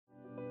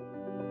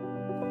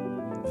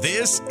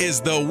This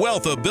is the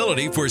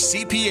Wealthability for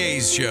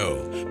CPAs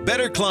show.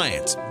 Better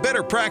clients,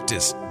 better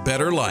practice,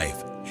 better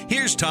life.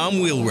 Here's Tom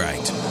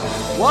Wheelwright.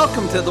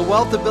 Welcome to the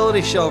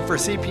Wealthability Show for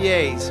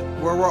CPAs,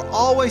 where we're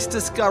always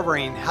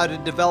discovering how to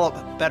develop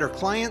better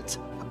clients,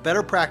 a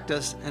better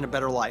practice, and a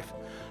better life.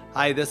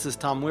 Hi, this is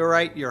Tom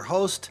Wheelwright, your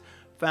host,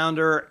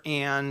 founder,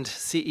 and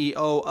CEO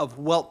of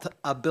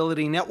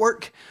Wealthability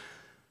Network.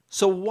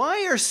 So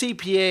why are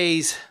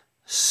CPAs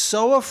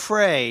so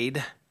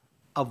afraid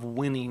of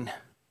winning?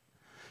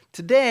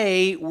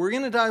 Today, we're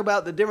going to talk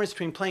about the difference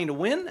between playing to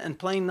win and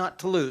playing not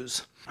to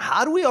lose.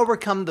 How do we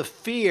overcome the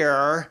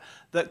fear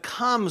that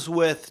comes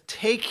with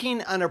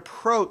taking an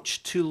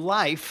approach to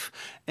life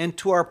and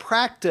to our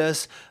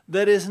practice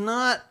that is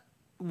not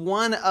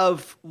one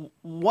of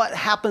what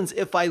happens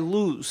if I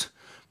lose,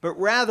 but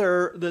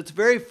rather that's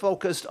very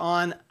focused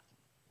on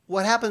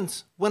what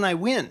happens when I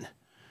win?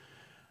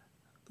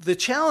 The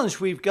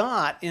challenge we've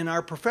got in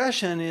our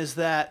profession is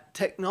that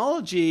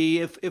technology,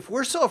 if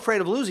we're so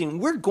afraid of losing,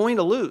 we're going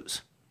to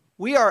lose.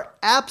 We are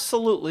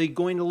absolutely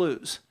going to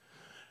lose.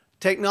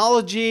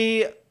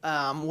 Technology,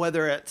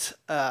 whether it's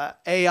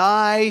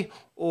AI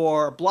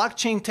or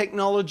blockchain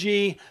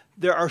technology,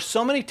 there are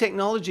so many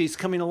technologies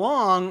coming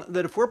along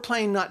that if we're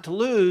playing not to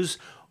lose,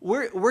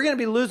 we're going to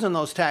be losing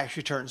those tax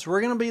returns.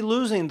 We're going to be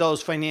losing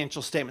those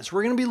financial statements.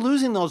 We're going to be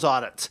losing those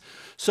audits.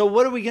 So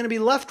what are we going to be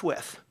left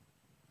with?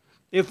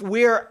 If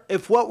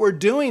what we're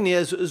doing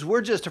is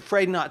we're just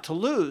afraid not to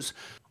lose,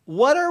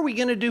 what are we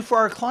going to do for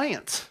our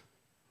clients?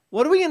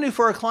 What are we going to do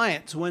for our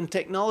clients when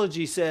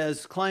technology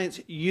says,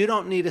 clients, you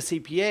don't need a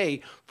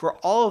CPA for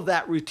all of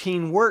that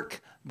routine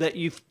work that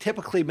you've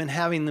typically been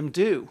having them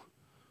do?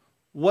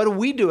 What do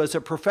we do as a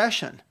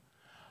profession?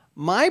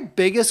 My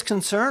biggest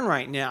concern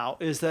right now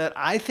is that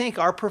I think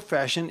our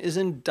profession is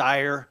in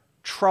dire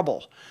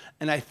trouble.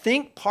 And I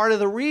think part of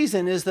the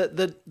reason is that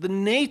the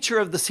nature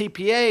of the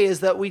CPA is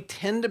that we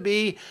tend to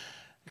be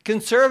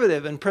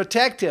conservative and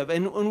protective,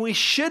 and we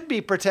should be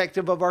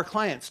protective of our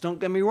clients. Don't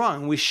get me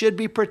wrong. We should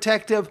be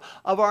protective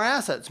of our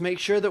assets. Make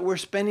sure that we're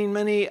spending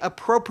money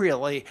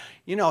appropriately.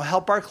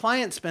 Help our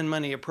clients spend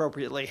money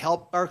appropriately.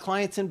 Help our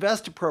clients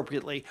invest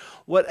appropriately.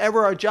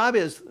 Whatever our job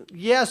is,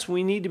 yes,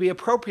 we need to be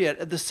appropriate.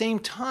 At the same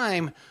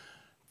time,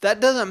 that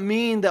doesn't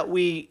mean that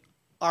we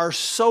are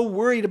so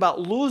worried about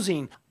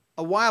losing.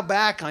 A while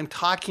back, I'm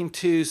talking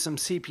to some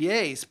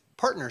CPAs,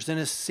 partners in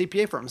a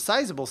CPA firm, a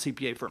sizable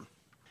CPA firm.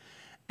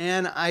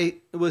 And I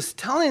was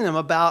telling them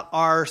about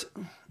our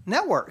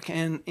network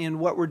and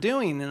what we're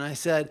doing. And I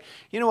said,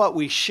 you know what,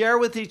 we share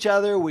with each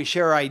other, we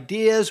share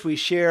ideas, we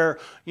share,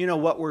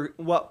 what we're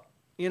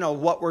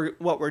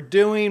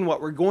doing,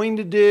 what we're going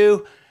to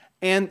do.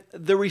 And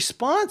the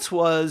response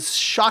was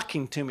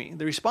shocking to me.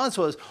 The response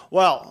was,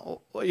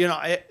 well,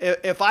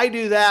 if I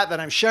do that, then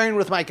I'm sharing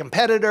with my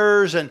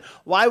competitors, and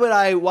why would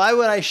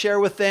I share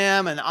with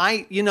them? And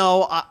I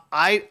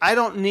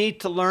don't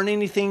need to learn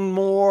anything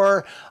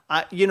more.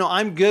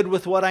 I'm good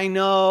with what I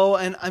know.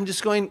 And I'm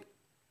just going,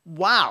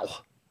 wow.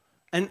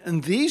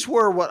 And these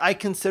were what I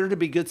consider to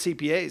be good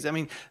CPAs. I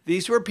mean,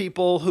 these were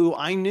people who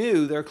I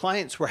knew their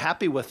clients were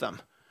happy with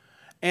them.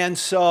 And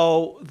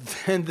so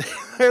then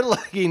they're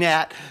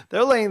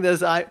laying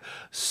this, I'm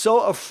so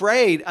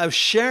afraid of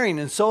sharing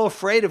and so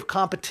afraid of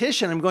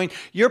competition. I'm going,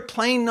 you're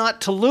playing not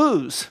to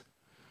lose.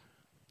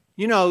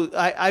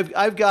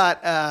 I've got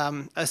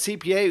a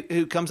CPA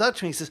who comes up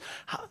to me and says,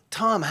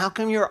 Tom, how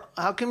come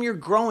you're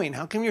growing?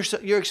 How come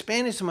you're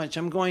expanding so much?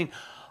 I'm going,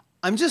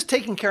 I'm just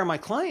taking care of my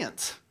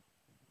clients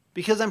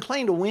because I'm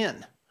playing to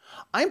win.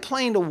 I'm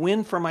playing to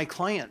win for my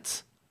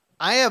clients.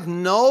 I have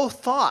no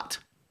thought.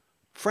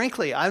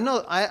 Frankly, I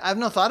have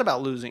no thought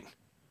about losing.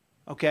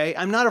 Okay,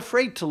 I'm not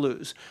afraid to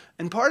lose.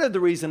 And part of the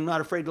reason I'm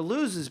not afraid to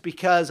lose is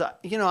because,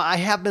 I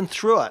have been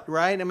through it,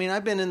 right? I mean,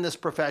 I've been in this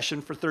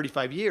profession for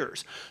 35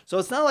 years. So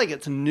it's not like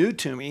it's new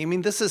to me. I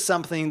mean, this is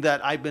something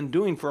that I've been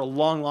doing for a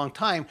long, long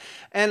time.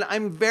 And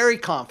I'm very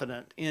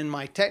confident in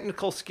my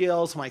technical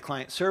skills, my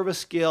client service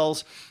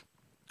skills.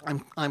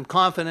 I'm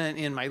confident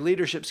in my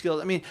leadership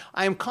skills. I mean,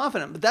 I am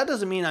confident, but that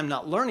doesn't mean I'm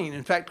not learning.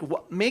 In fact,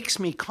 what makes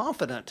me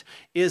confident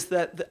is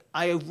that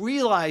I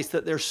realize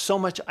that there's so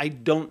much I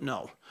don't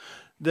know.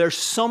 There's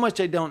so much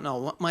I don't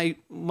know.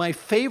 My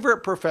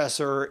favorite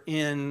professor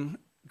in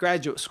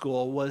graduate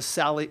school was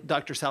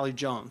Dr. Sally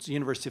Jones,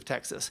 University of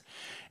Texas.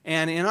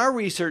 And in our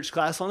research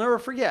class, I'll never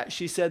forget,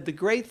 she said, the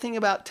great thing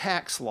about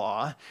tax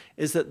law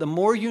is that the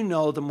more you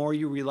know, the more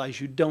you realize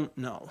you don't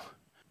know.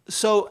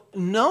 So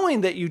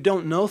knowing that you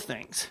don't know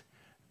things,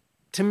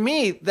 to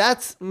me,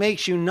 that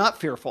makes you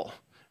not fearful.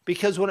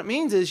 Because what it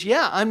means is,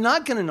 I'm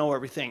not going to know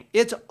everything.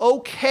 It's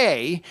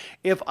okay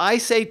if I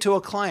say to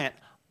a client,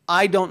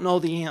 I don't know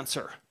the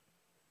answer.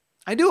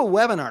 I do a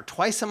webinar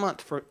twice a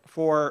month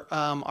for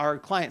our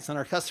clients and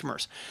our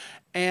customers.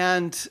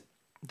 And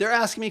they're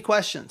asking me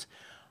questions.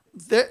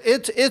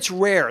 It's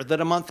rare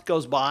that a month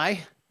goes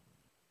by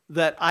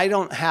that I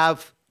don't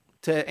have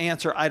to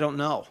answer, I don't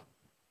know.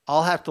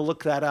 I'll have to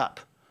look that up.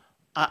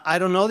 I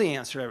don't know the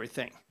answer to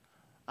everything.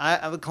 I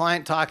have a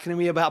client talking to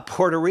me about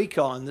Puerto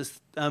Rico and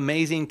this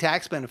amazing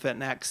tax benefit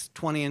next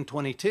 20 and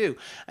 22.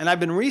 And I've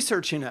been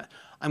researching it.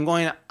 I'm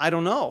going, I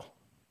don't know.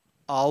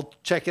 I'll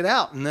check it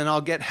out and then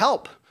I'll get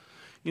help.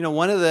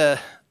 One of the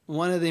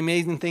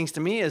amazing things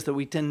to me is that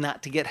we tend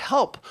not to get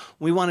help.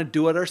 We want to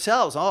do it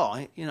ourselves.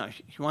 If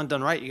you want it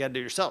done right, you got to do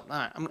it yourself.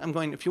 I'm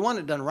going, if you want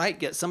it done right,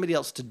 get somebody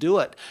else to do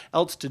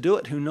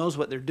it who knows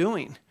what they're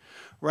doing.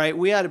 Right?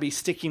 We ought to be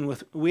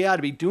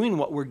doing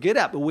what we're good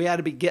at, but we ought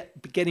to be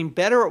getting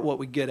better at what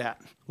we're good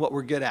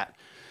at.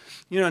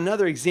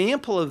 Another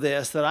example of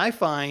this that I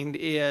find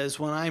is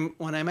when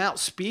I'm out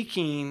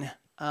speaking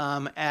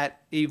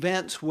at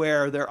events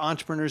where there are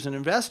entrepreneurs and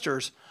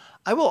investors,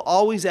 I will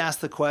always ask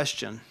the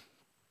question,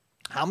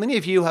 how many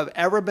of you have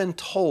ever been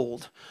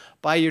told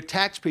by your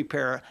tax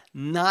preparer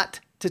not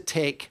to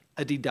take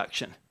a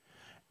deduction?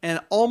 And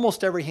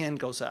almost every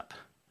hand goes up.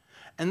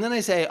 And then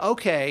I say,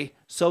 okay,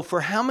 so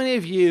for how many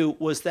of you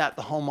was that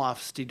the home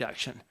office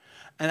deduction?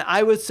 And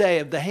I would say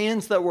of the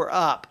hands that were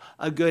up,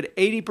 a good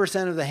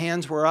 80% of the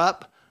hands were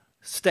up,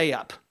 stay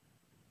up.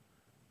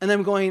 And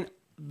I'm going,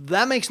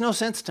 that makes no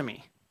sense to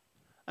me.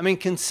 I mean,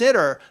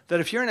 consider that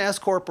if you're an S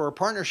Corp or a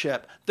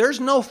partnership, there's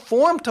no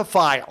form to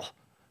file.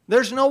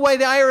 There's no way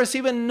the IRS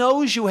even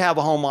knows you have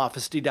a home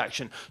office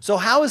deduction. So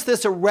how is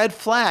this a red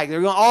flag?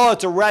 They're going, oh,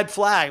 it's a red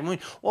flag. I mean,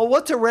 well,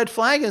 what's a red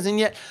flag is, and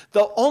yet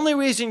the only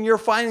reason you're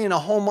filing a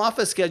home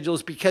office schedule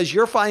is because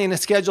you're filing a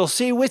Schedule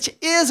C, which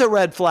is a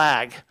red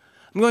flag.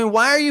 I'm going,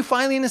 why are you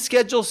filing a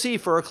Schedule C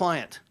for a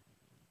client?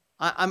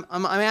 I'm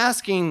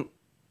asking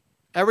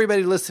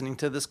everybody listening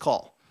to this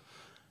call.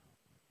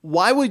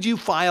 Why would you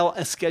file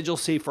a Schedule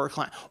C for a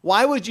client?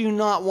 Why would you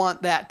not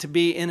want that to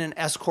be in an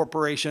S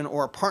corporation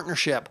or a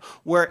partnership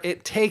where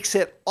it takes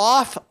it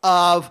off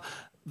of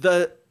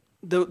the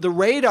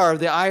radar of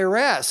the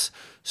IRS?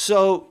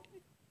 So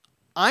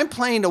I'm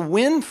playing to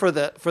win for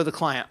the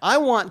client. I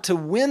want to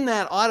win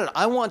that audit.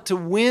 I want to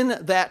win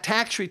that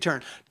tax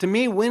return. To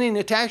me, winning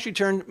a tax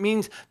return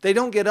means they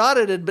don't get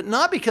audited, but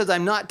not because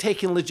I'm not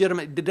taking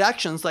legitimate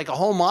deductions like a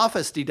home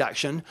office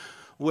deduction,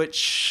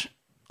 which,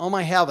 oh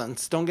my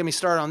heavens, don't get me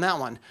started on that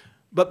one.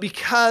 But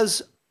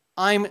because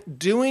I'm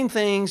doing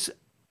things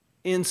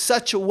in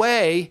such a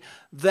way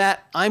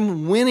that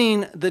I'm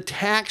winning the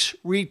tax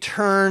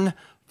return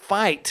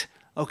fight,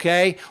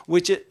 okay?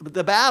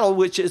 The battle,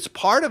 which is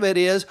part of it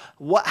is,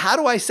 how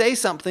do I say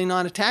something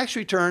on a tax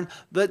return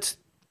that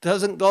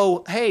doesn't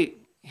go, hey,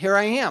 here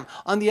I am.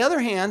 On the other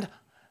hand,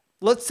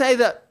 let's say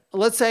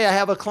I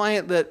have a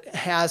client that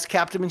has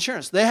captive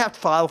insurance. They have to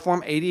file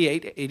Form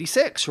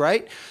 8886,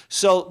 right?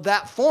 So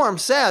that form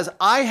says,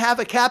 I have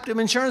a captive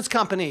insurance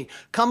company.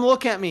 Come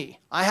look at me.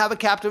 I have a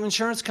captive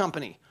insurance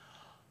company.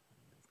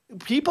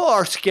 People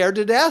are scared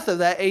to death of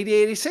that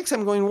 8886.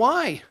 I'm going,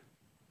 why?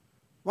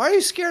 Why are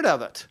you scared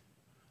of it?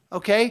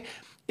 Okay?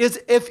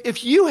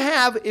 If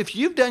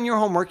you've done your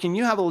homework and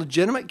you have a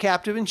legitimate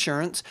captive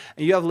insurance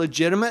and you have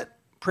legitimate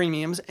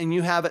premiums and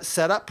you have it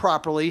set up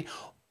properly,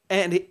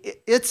 and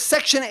it's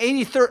Section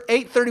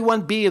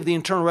 831B of the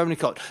Internal Revenue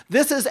Code.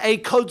 This is a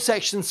code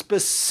section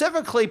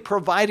specifically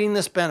providing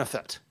this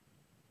benefit.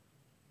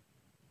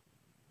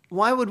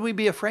 Why would we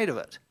be afraid of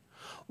it?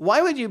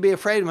 Why would you be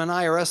afraid of an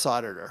IRS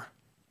auditor?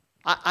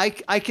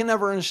 I can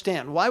never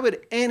understand. Why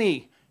would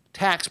any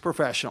tax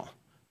professional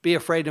be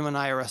afraid of an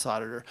IRS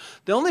auditor?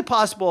 The only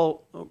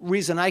possible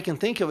reason I can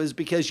think of is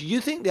because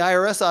you think the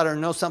IRS auditor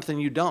knows something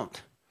you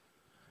don't.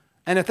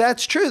 And if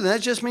that's true, then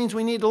that just means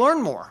we need to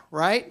learn more,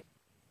 right?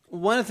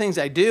 One of the things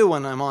I do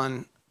when I'm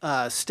on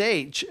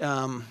stage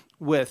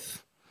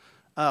with,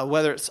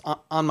 whether it's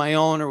on my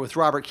own or with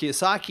Robert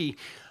Kiyosaki,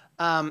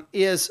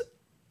 is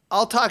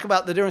I'll talk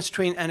about the difference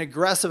between an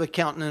aggressive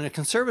accountant and a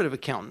conservative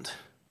accountant.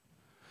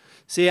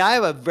 See, I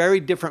have a very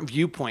different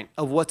viewpoint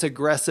of what's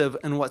aggressive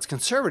and what's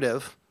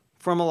conservative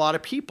from a lot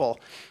of people.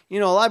 A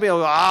lot of people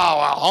go,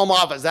 oh, home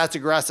office, that's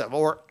aggressive.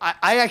 Or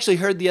I actually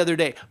heard the other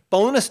day,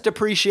 bonus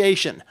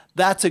depreciation,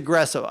 that's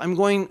aggressive. I'm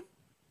going,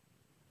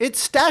 it's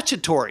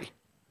statutory.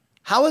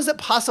 How is it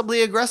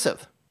possibly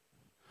aggressive?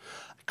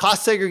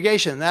 Cost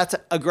segregation, that's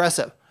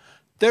aggressive.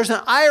 There's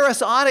an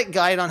IRS audit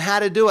guide on how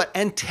to do it,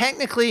 and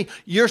technically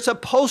you're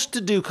supposed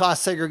to do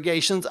cost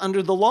segregations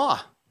under the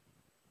law.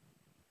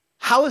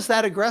 How is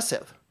that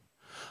aggressive?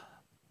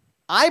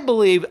 I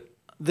believe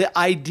the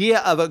idea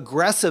of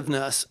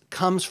aggressiveness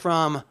comes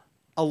from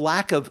a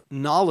lack of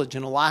knowledge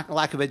and a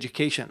lack of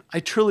education.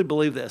 I truly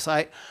believe this.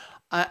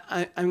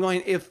 I'm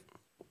going,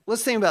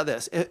 let's think about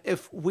this.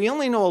 If we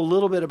only know a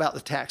little bit about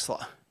the tax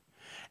law,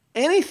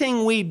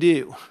 anything we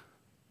do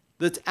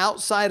that's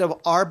outside of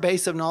our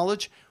base of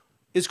knowledge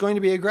is going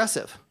to be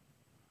aggressive.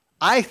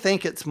 I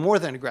think it's more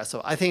than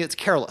aggressive. I think it's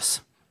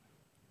careless.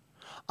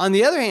 On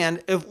the other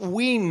hand, if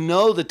we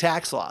know the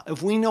tax law,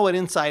 if we know it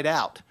inside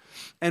out,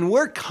 and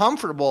we're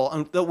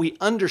comfortable that we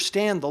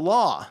understand the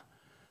law,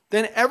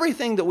 then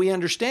everything that we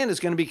understand is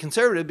going to be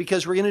conservative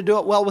because we're going to do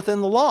it well within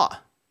the law.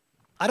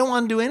 I don't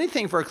want to do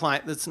anything for a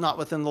client that's not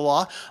within the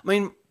law. I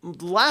mean,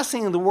 the last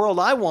thing in the world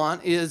I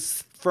want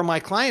is for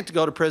my client to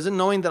go to prison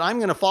knowing that I'm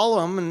going to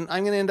follow him and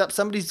I'm going to end up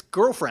somebody's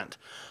girlfriend.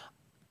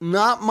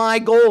 not my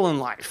goal in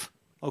life,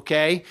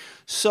 okay?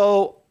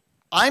 So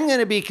I'm going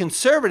to be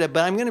conservative,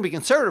 but I'm going to be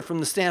conservative from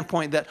the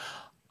standpoint that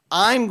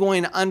I'm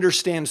going to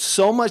understand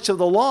so much of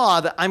the law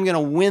that I'm going to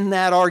win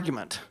that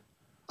argument.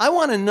 I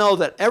want to know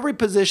that every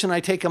position I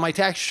take on my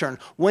tax return,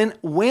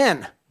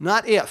 when,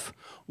 not if,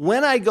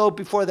 when I go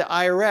before the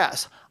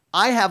IRS,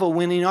 I have a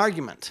winning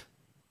argument.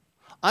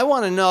 I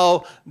want to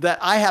know that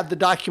I have the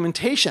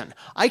documentation.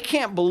 I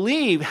can't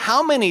believe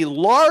how many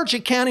large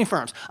accounting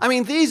firms. I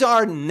mean, these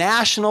are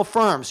national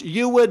firms.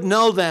 You would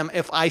know them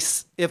if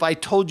I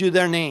told you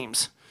their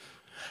names.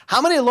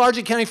 How many large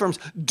accounting firms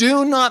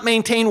do not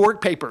maintain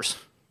work papers?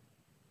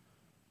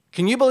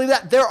 Can you believe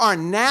that? There are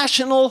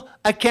national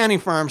accounting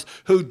firms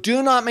who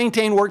do not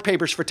maintain work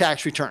papers for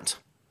tax returns.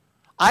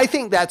 I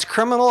think that's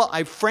criminal.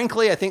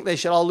 Frankly, I think they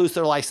should all lose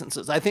their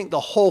licenses. I think the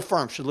whole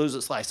firm should lose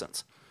its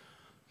license.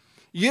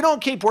 You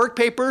don't keep work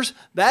papers,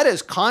 that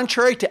is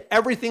contrary to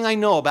everything I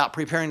know about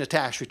preparing a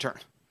tax return.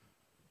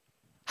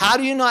 How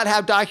do you not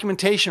have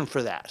documentation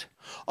for that?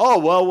 Oh,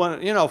 well,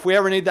 if we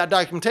ever need that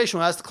documentation,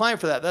 we'll ask the client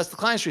for that. That's the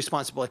client's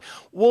responsibility.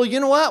 Well, you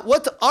know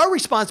what? Our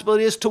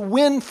responsibility is to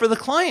win for the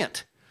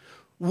client.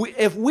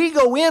 If we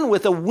go in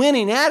with a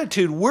winning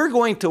attitude, we're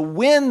going to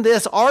win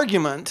this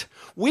argument.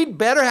 We'd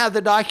better have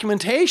the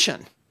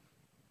documentation.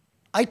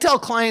 I tell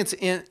clients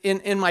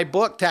in my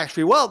book, Tax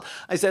Free Wealth,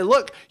 I say,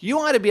 look, you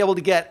ought to be able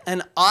to get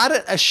an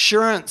audit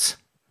assurance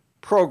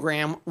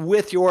program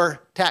with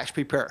your tax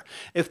preparer.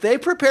 If they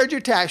prepared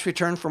your tax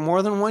return for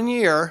more than 1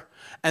 year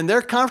and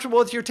they're comfortable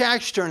with your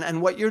tax return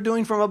and what you're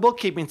doing from a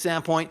bookkeeping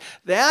standpoint,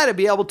 they ought to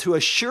be able to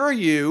assure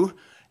you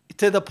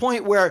to the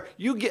point where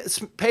you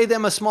pay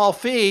them a small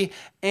fee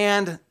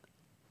and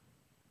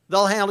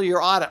they'll handle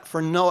your audit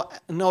for no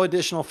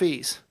additional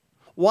fees.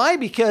 Why?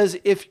 Because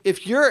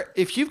if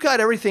you've got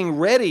everything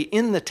ready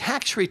in the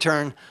tax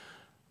return,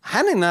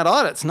 handling that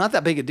audit's not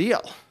that big a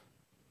deal.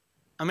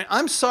 I mean,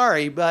 I'm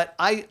sorry, but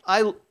I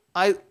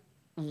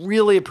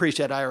really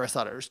appreciate IRS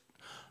auditors.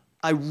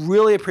 I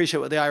really appreciate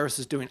what the IRS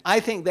is doing. I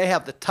think they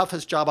have the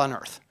toughest job on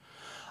earth.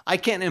 I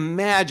can't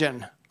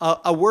imagine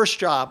a worse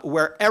job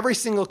where every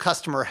single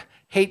customer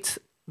hates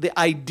the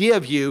idea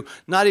of you,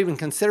 not even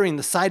considering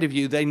the sight of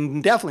you. They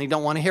definitely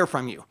don't want to hear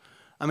from you.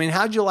 I mean,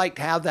 how'd you like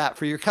to have that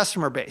for your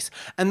customer base?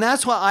 And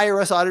that's what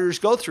IRS auditors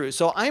go through.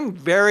 So I'm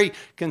very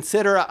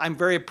considerate. I'm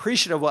very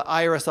appreciative of what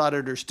IRS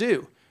auditors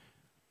do.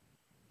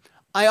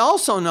 I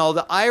also know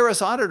that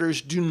IRS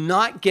auditors do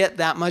not get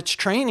that much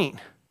training.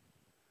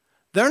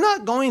 They're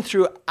not going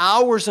through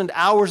hours and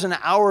hours and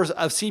hours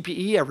of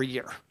CPE every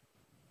year,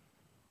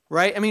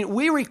 right? I mean,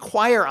 we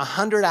require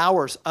 100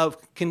 hours of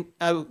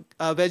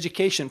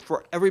education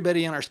for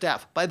everybody on our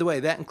staff. By the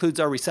way, that includes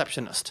our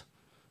receptionist.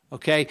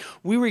 Okay,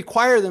 we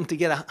require them to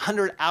get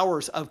 100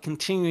 hours of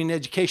continuing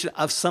education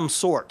of some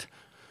sort.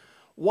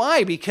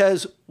 Why?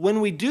 Because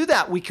when we do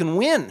that, we can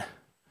win.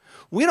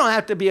 We don't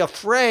have to be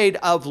afraid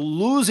of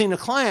losing a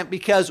client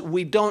because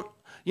we don't,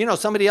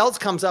 somebody else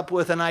comes up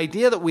with an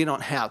idea that we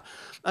don't have.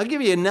 I'll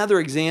give you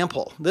another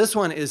example. This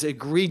one is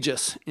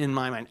egregious in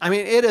my mind. I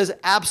mean, it is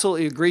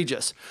absolutely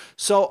egregious.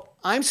 So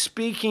I'm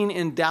speaking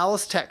in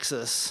Dallas,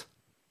 Texas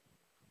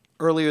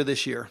earlier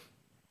this year.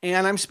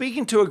 And I'm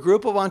speaking to a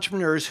group of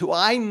entrepreneurs who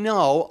I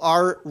know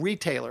are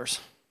retailers,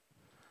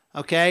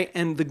 okay?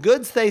 And the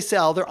goods they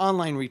sell, they're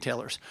online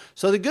retailers.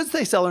 So the goods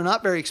they sell are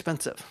not very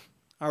expensive,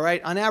 all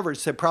right? On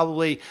average, they're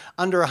probably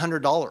under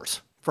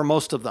 $100 for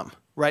most of them,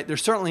 right? They're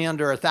certainly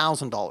under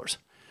 $1,000.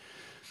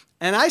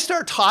 And I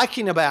start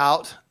talking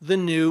about the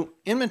new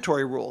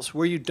inventory rules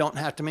where you don't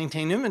have to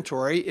maintain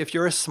inventory if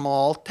you're a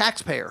small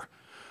taxpayer.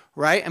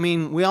 Right? I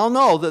mean, we all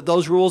know that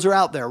those rules are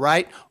out there,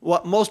 right?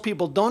 What most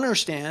people don't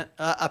understand,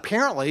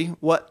 apparently,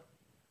 what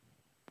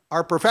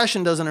our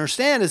profession doesn't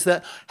understand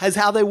is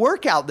how they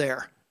work out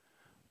there.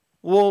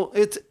 Well,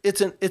 it's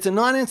a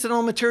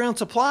non-incidental material and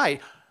supply.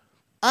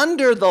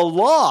 Under the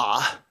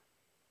law,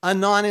 a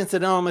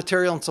non-incidental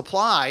material and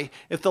supply,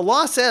 if the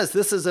law says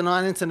this is a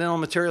non-incidental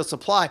material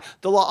supply,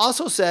 the law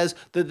also says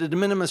that the de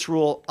minimis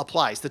rule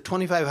applies. The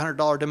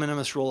 $2,500 de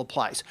minimis rule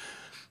applies.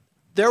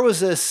 There was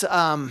this,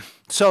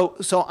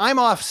 so I'm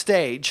off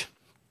stage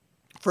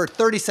for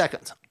 30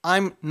 seconds.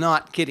 I'm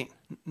not kidding.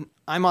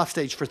 I'm off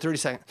stage for 30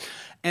 seconds.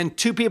 And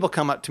two people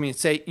come up to me and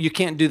say, you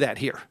can't do that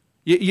here.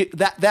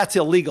 That's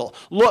illegal.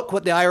 Look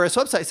what the IRS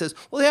website says.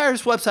 Well, the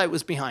IRS website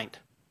was behind.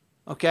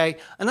 Okay.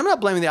 And I'm not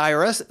blaming the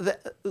IRS.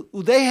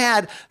 They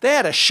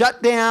had a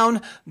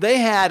shutdown. They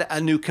had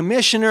a new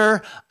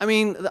commissioner. I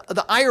mean,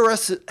 the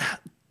IRS,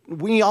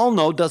 we all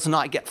know, does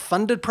not get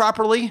funded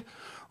properly.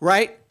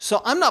 Right?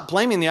 So I'm not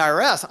blaming the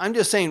IRS. I'm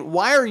just saying,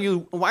 why are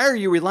you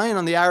relying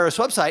on the IRS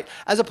website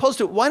as opposed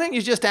to, why don't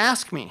you just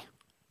ask me?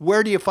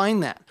 Where do you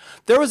find that?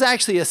 There was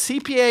actually a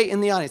CPA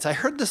in the audience. I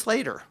heard this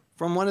later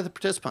from one of the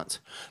participants.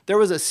 There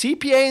was a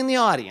CPA in the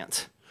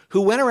audience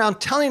who went around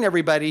telling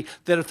everybody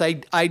that if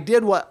they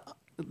did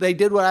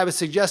what I was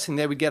suggesting,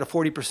 they would get a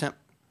 40%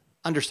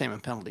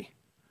 understatement penalty.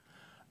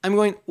 I'm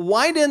going,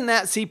 why didn't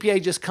that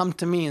CPA just come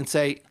to me and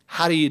say,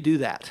 how do you do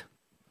that?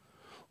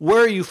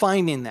 Where are you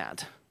finding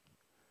that?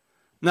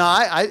 No,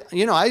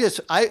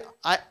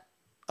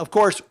 of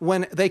course,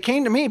 when they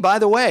came to me, by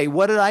the way,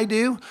 what did I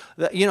do?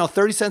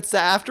 30 cents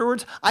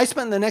afterwards, I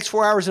spent the next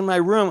 4 hours in my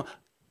room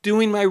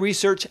doing my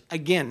research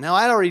again. Now,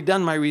 I'd already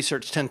done my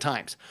research 10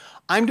 times.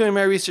 I'm doing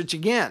my research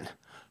again.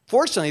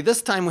 Fortunately,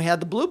 this time we had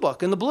the Blue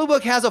Book, and the Blue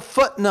Book has a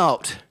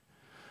footnote.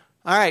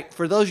 All right,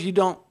 for those of you who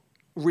don't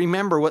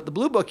remember what the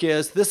Blue Book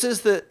is, this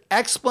is the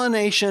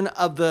explanation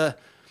of the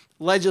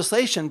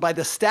legislation by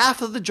the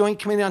staff of the Joint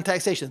Committee on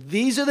Taxation.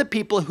 These are the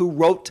people who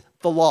wrote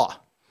the law.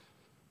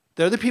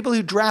 They're the people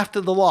who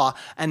drafted the law,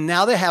 and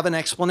now they have an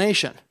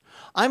explanation.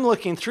 I'm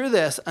looking through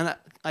this, and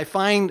I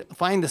find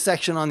the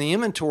section on the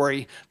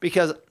inventory,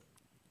 because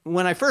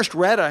when I first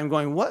read it, I'm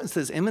going, what is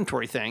this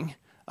inventory thing?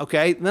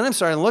 Okay, then I'm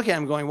starting to look at it,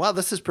 I'm going, wow,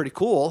 this is pretty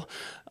cool.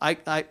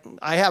 I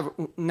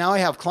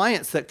have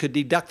clients that could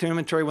deduct their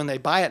inventory when they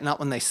buy it, not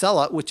when they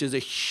sell it, which is a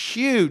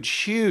huge,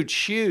 huge,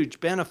 huge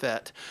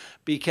benefit,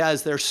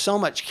 because there's so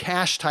much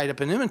cash tied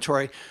up in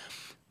inventory.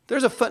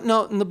 There's a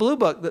footnote in the Blue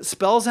Book that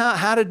spells out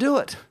how to do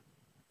it.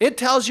 It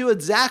tells you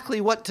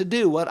exactly what to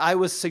do, what I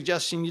was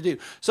suggesting you do.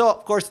 So,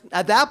 of course,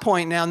 at that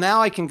point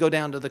now I can go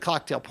down to the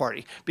cocktail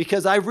party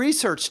because I've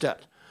researched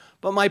it.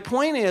 But my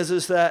point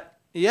is that,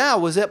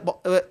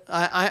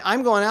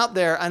 I'm going out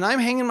there and I'm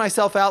hanging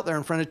myself out there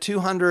in front of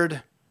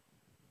 200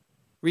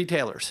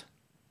 retailers,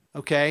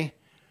 okay?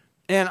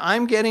 And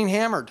I'm getting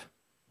hammered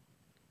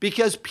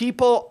because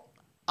people,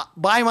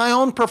 by my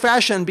own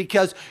profession,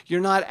 because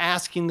you're not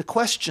asking the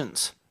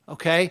questions.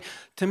 Okay,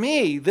 to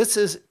me, this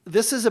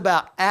is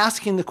about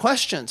asking the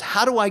questions.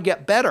 How do I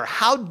get better?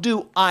 How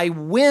do I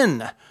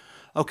win?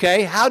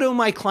 Okay, how do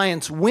my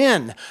clients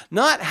win?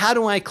 Not how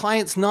do my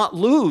clients not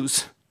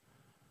lose?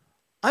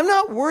 I'm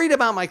not worried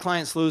about my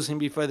clients losing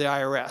before the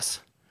IRS.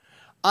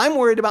 I'm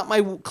worried about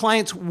my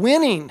clients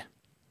winning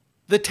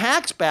the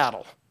tax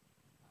battle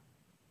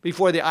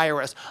before the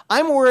IRS.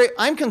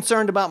 I'm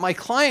concerned about my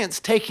clients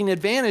taking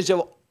advantage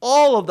of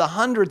all of the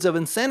hundreds of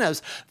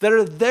incentives that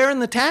are there in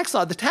the tax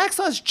law. The tax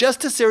law is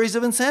just a series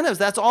of incentives.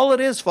 That's all it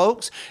is,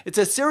 folks. It's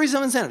a series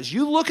of incentives.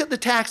 You look at the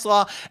tax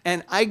law,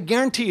 and I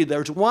guarantee you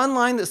there's one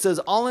line that says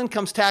all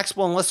income's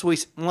taxable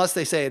unless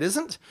they say it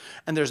isn't.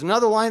 And there's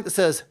another line that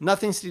says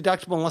nothing's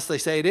deductible unless they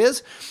say it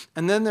is.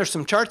 And then there's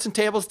some charts and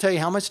tables to tell you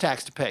how much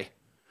tax to pay.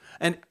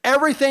 And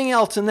everything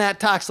else in that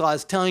tax law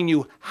is telling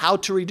you how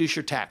to reduce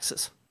your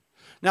taxes.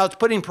 Now, it's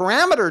putting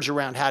parameters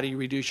around how do you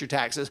reduce your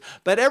taxes,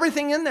 but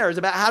everything in there is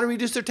about how to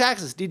reduce their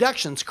taxes,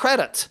 deductions,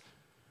 credits,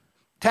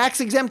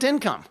 tax-exempt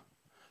income.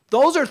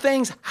 Those are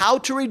things, how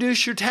to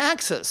reduce your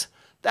taxes.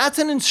 That's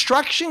an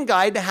instruction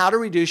guide to how to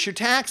reduce your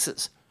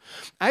taxes.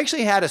 I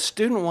actually had a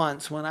student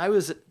once when I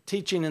was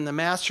teaching in the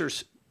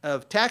Masters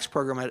of Tax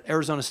program at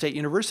Arizona State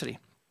University.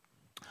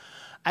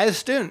 I had a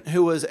student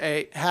who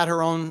had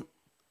her own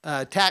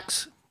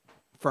tax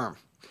firm.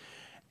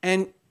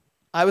 And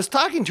I was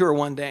talking to her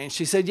one day and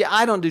she said, yeah,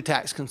 I don't do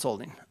tax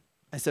consulting.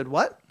 I said,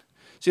 what?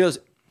 She goes,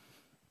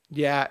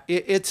 yeah,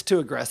 it's too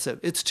aggressive.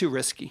 It's too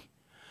risky.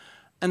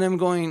 And I'm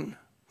going,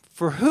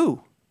 for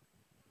who?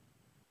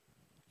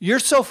 You're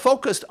so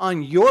focused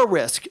on your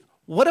risk.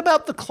 What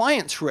about the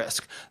client's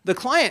risk? The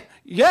client,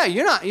 yeah,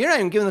 you're not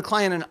even giving the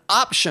client an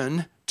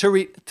option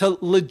to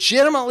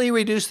legitimately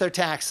reduce their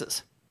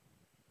taxes.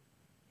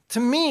 To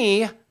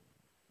me,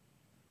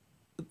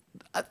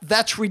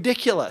 that's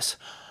ridiculous.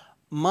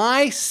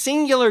 My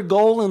singular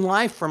goal in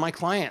life for my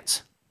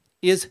clients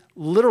is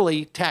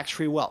literally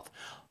tax-free wealth.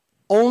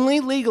 Only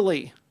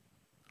legally.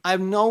 I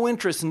have no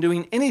interest in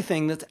doing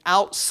anything that's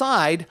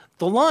outside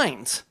the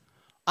lines.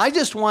 I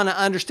just want to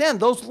understand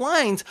those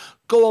lines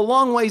go a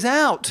long ways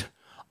out.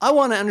 I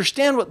want to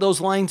understand what those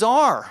lines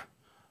are.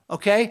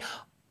 Okay?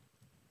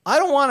 I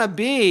don't want to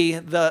be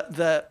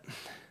the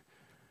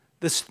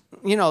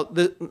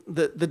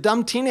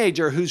dumb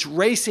teenager who's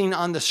racing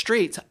on the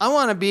streets. I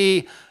want to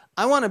be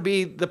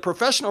the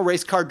professional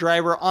race car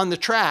driver on the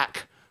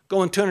track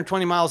going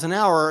 220 miles an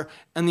hour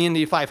in the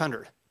Indy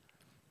 500.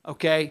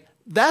 Okay?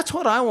 That's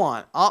what I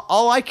want.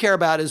 All I care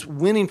about is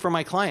winning for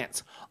my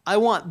clients. I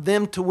want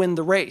them to win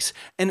the race.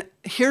 And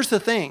here's the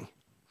thing.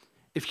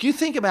 If you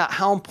think about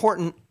how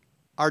important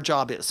our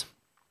job is,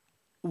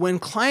 when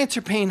clients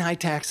are paying high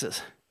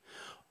taxes,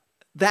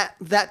 that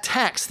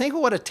tax, think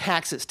of what a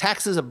tax is.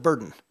 Tax is a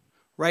burden.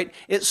 Right?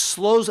 It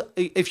slows,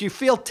 if you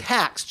feel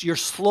taxed, you're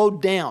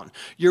slowed down.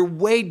 You're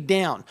weighed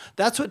down.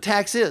 That's what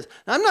tax is.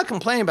 Now, I'm not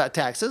complaining about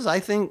taxes. I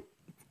think,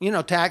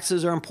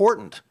 taxes are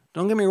important.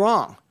 Don't get me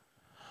wrong.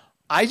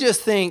 I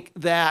just think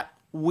that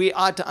we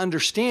ought to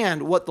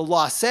understand what the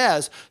law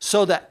says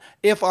so that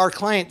if our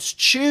clients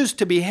choose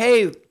to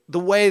behave the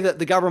way that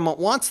the government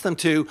wants them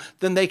to,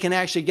 then they can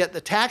actually get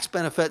the tax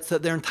benefits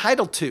that they're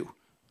entitled to.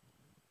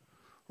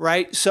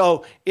 Right?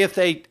 So if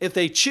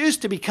they choose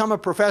to become a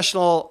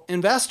professional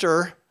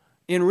investor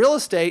in real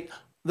estate,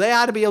 they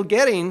ought to be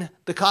getting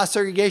the cost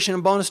segregation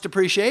and bonus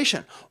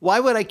depreciation. Why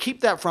would I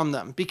keep that from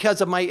them?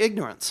 Because of my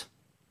ignorance.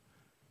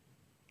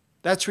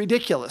 That's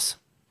ridiculous.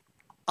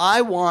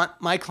 I want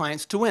my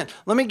clients to win.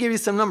 Let me give you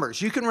some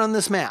numbers. You can run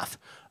this math.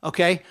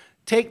 Okay?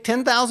 Take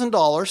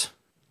 $10,000.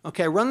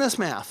 Okay, run this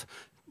math.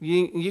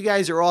 You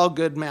guys are all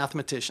good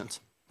mathematicians.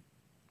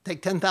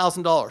 take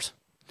 $10,000,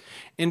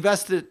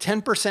 invested at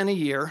 10% a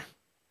year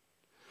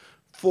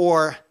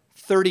for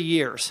 30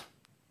 years.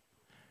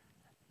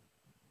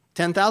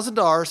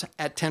 $10,000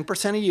 at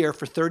 10% a year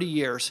for 30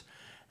 years,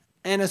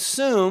 and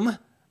assume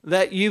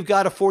that you've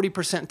got a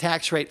 40%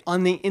 tax rate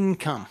on the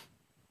income.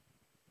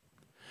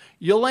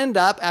 You'll end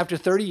up after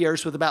 30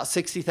 years with about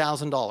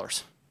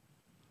 $60,000,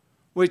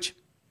 which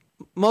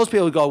most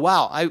people go,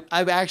 wow,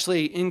 I've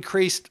actually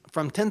increased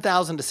from $10,000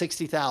 to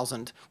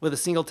 $60,000 with a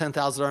single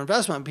 $10,000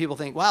 investment. People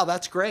think, wow,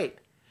 that's great.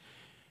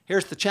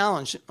 Here's the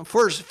challenge.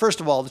 First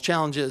of all, the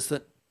challenge is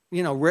that,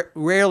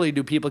 rarely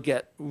do people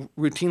get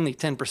routinely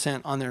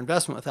 10% on their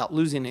investment without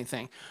losing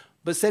anything.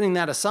 But setting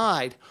that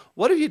aside,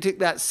 what if you took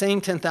that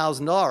same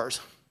 $10,000,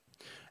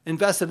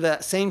 invested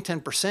that same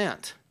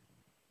 10%,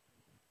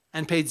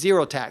 and paid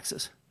zero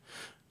taxes?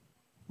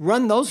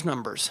 Run those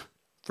numbers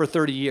for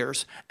 30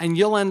 years, and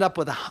you'll end up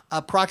with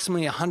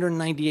approximately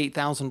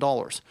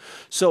 $198,000.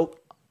 So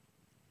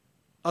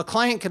a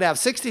client could have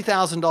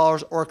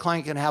 $60,000 or a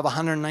client can have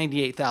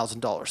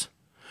 $198,000.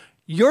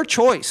 Your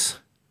choice.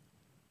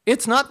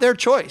 It's not their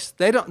choice.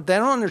 They don't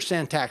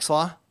understand tax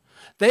law.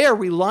 They are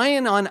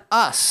relying on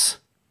us.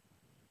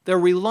 They're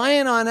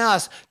relying on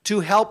us to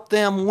help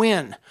them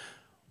win.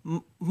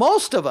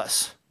 Most of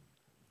us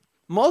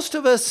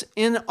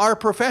in our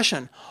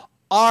profession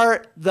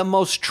are the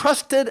most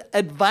trusted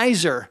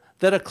advisor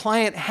that a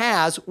client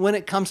has when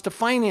it comes to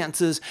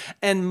finances.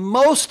 And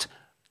most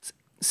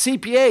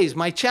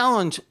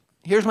CPAs,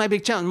 here's my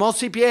big challenge.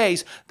 Most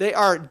CPAs, they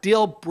are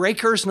deal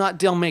breakers, not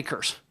deal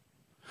makers.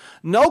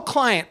 No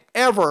client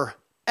ever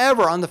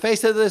on the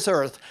face of this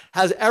earth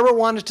has ever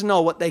wanted to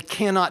know what they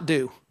cannot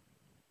do.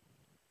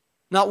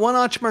 Not one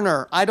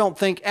entrepreneur, I don't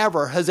think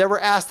ever, has ever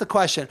asked the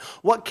question,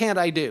 what can't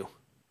I do?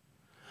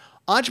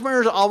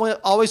 Entrepreneurs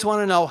always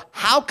want to know,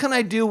 how can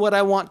I do what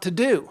I want to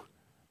do?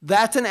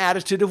 That's an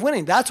attitude of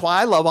winning. That's why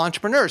I love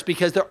entrepreneurs,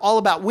 because they're all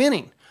about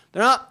winning.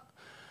 They're not,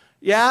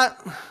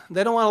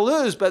 they don't want to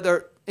lose, but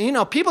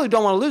people who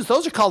don't want to lose,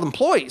 those are called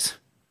employees,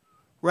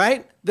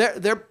 right? They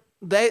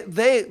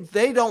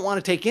don't want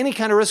to take any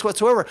kind of risk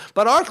whatsoever.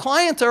 But our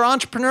clients are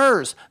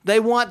entrepreneurs. They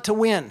want to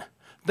win.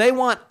 They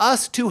want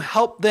us to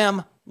help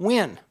them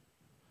win.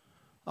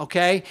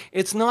 Okay?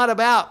 It's not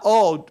about,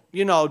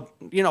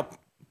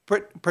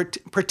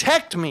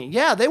 protect me.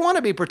 Yeah, they want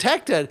to be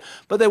protected,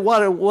 but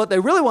what they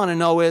really want to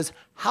know is,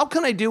 how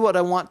can I do what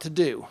I want to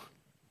do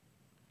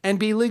and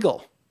be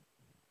legal?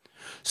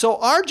 So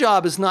our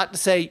job is not to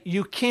say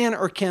you can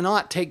or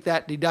cannot take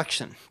that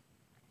deduction.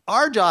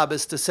 Our job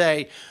is to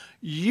say,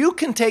 you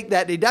can take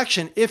that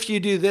deduction if you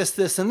do this,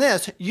 this, and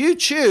this. You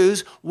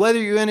choose whether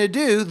you're going to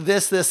do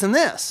this, this, and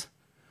this.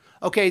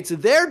 Okay, it's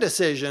their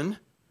decision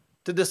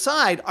to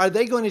decide, are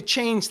they going to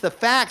change the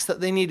facts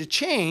that they need to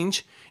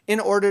change in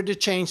order to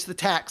change the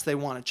tax they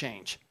want to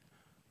change?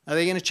 Are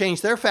they going to change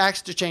their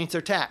facts to change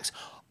their tax?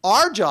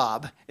 Our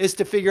job is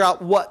to figure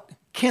out what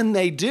can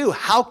they do?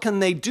 How can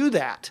they do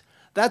that?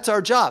 That's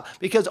our job,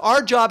 because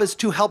our job is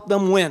to help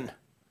them win.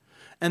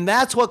 And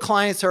that's what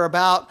clients are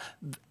about.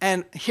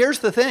 And here's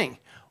the thing.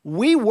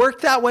 We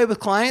work that way with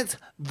clients.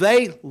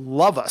 They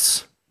love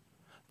us.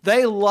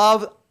 They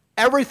love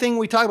everything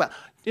we talk about.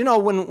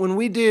 When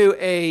we do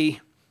a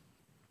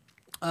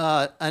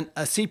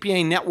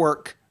CPA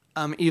network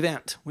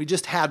event, we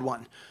just had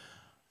one.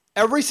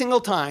 Every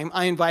single time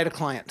I invite a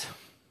client.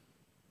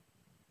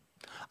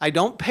 I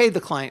don't pay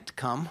the client to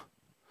come.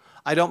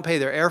 I don't pay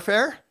their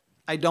airfare.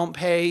 I don't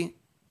pay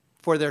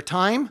for their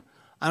time.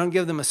 I don't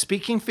give them a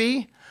speaking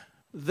fee.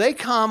 They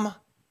come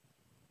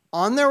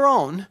on their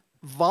own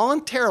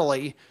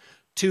voluntarily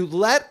to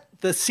let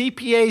the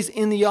CPAs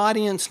in the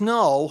audience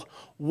know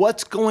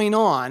what's going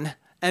on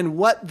and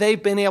what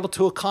they've been able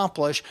to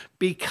accomplish,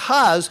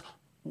 because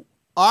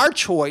our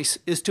choice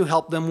is to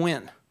help them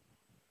win.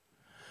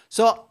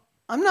 So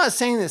I'm not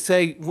saying to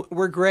say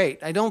we're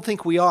great. I don't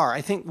think we are.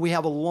 I think we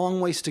have a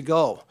long ways to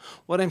go.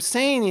 What I'm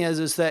saying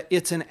is that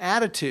it's an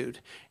attitude.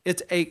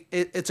 It's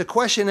a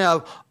question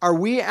of, are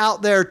we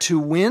out there to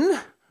win?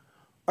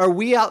 Are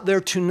we out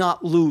there to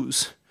not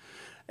lose?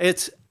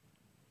 It's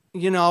a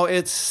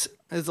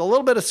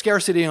little bit of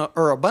scarcity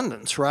or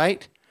abundance,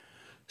 right?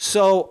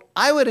 So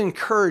I would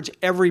encourage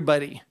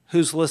everybody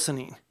who's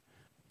listening,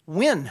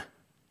 win.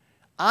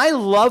 I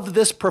love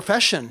this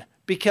profession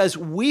because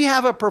we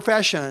have a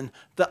profession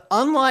that,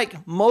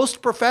 unlike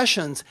most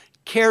professions,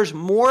 cares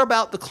more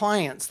about the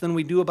clients than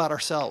we do about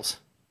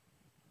ourselves.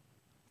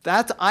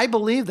 I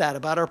believe that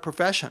about our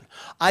profession.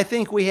 I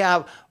think we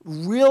have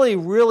really,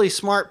 really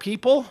smart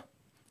people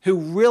who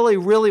really,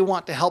 really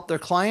want to help their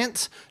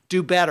clients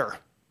do better.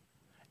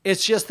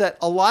 It's just that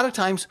a lot of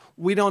times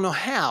we don't know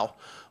how.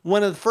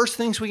 One of the first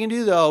things we can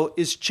do, though,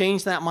 is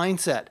change that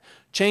mindset.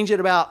 Change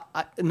it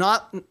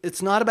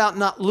it's not about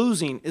not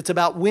losing, it's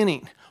about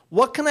winning.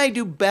 What can I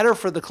do better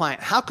for the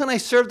client? How can I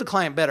serve the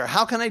client better?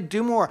 How can I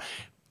do more?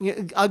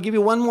 I'll give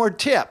you one more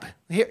tip.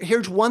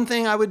 Here's one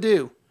thing I would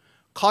do.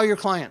 Call your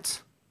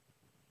clients.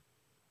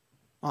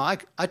 Well,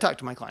 I talk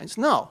to my clients.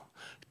 No.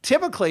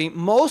 Typically,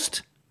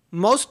 most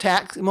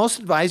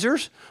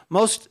advisors,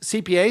 most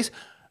CPAs,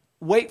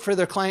 wait for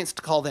their clients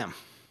to call them.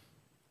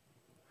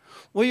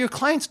 Well, your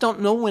clients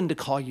don't know when to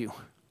call you.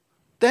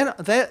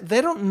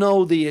 They don't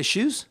know the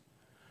issues.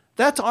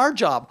 That's our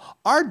job.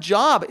 Our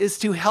job is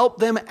to help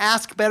them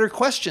ask better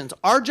questions.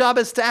 Our job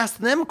is to ask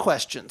them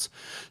questions.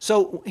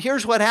 So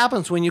here's what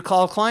happens when you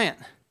call a client.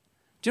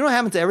 Do you know what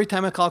happens every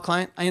time I call a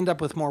client? I end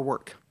up with more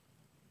work.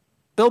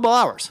 Billable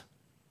hours.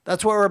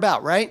 That's what we're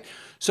about, right?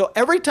 So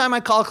every time I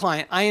call a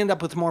client, I end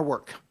up with more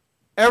work.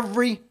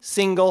 Every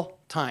single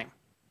time.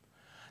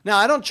 Now,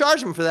 I don't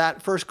charge them for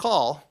that first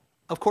call.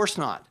 Of course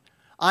not.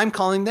 I'm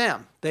calling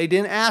them. They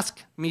didn't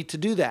ask me to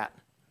do that.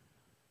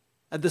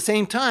 At the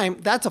same time,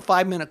 that's a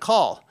 5-minute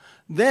call.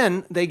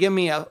 Then they give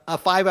me a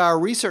 5-hour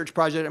research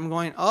project. I'm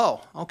going,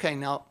 oh, okay,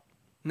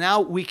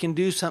 now we can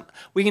do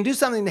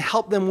something to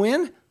help them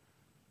win,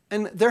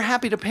 and they're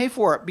happy to pay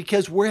for it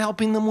because we're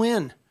helping them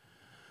win.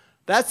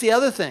 That's the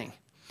other thing.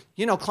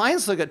 You know,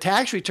 clients look at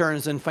tax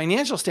returns and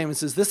financial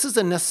statements as this is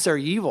a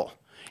necessary evil,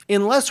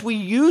 unless we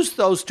use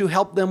those to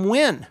help them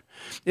win.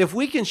 If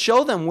we can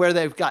show them where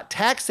they've got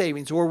tax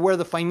savings or where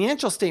the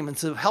financial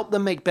statements have helped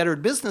them make better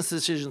business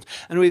decisions,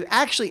 and we've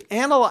actually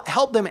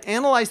helped them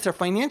analyze their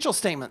financial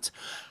statements,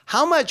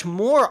 how much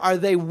more are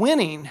they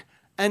winning?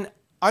 And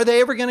are they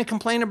ever going to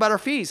complain about our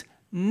fees?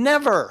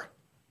 Never.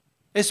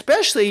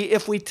 Especially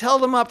if we tell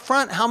them up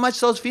front how much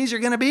those fees are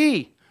going to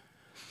be.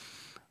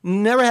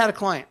 Never had a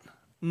client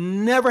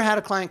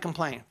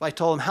complain. I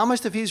told them how much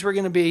the fees were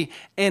going to be,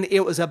 and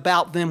it was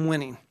about them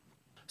winning.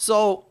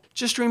 So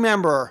just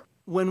remember,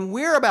 when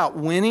we're about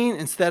winning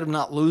instead of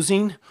not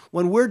losing,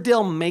 when we're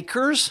deal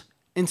makers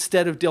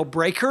instead of deal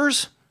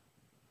breakers,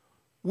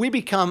 we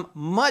become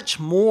much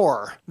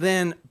more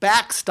than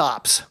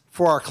backstops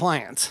for our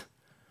clients.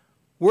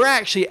 We're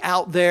actually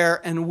out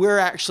there and we're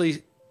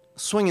actually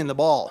swinging the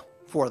ball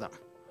for them.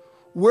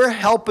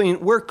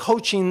 We're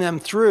coaching them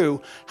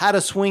through how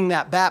to swing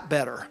that bat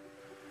better.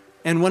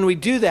 And when we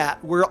do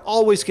that, we're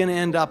always going to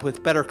end up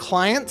with better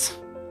clients,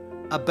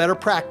 a better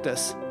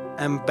practice,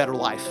 and better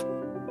life.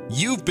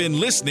 You've been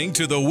listening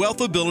to the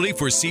Wealthability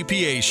for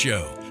CPAs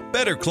show.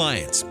 Better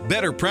clients,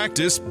 better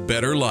practice,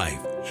 better life.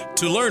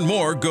 To learn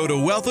more, go to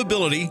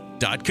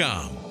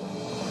wealthability.com.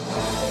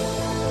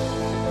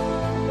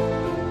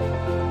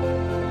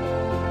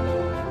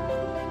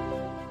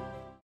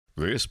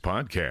 This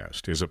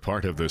podcast is a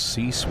part of the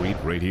C-Suite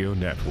Radio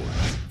Network.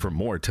 For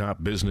more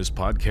top business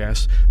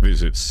podcasts,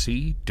 visit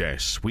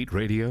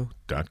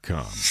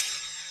c-suiteradio.com.